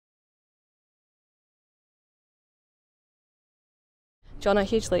Jon, a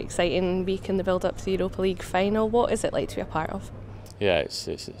hugely exciting week in the build-up to the Europa League final. What is it like to be a part of? Yeah, it's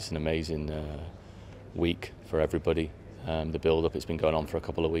an amazing week for everybody. The build-up, it's been going on for a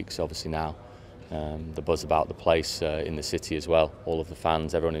couple of weeks, obviously now. The buzz about the place in the city as well, all of the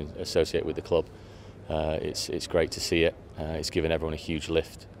fans, everyone associated with the club. It's great to see it. It's given everyone a huge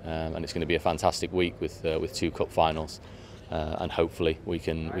lift, and it's going to be a fantastic week with 2 cup finals. And hopefully we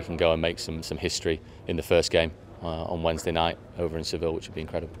can go and make some history in the first game on Wednesday night over in Sevilla, which would be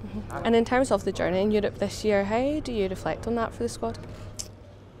incredible. And in terms of the journey in Europe this year, how do you reflect on that for the squad?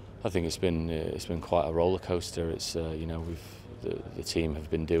 I think it's been quite a roller coaster. It's the team have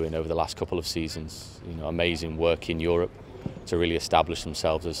been doing over the last couple of seasons, amazing work in Europe to really establish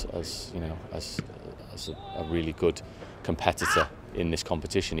themselves as a really good competitor in this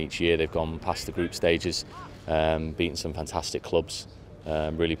competition. Each year they've gone past the group stages, beaten some fantastic clubs,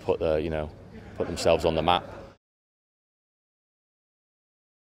 really put themselves on the map.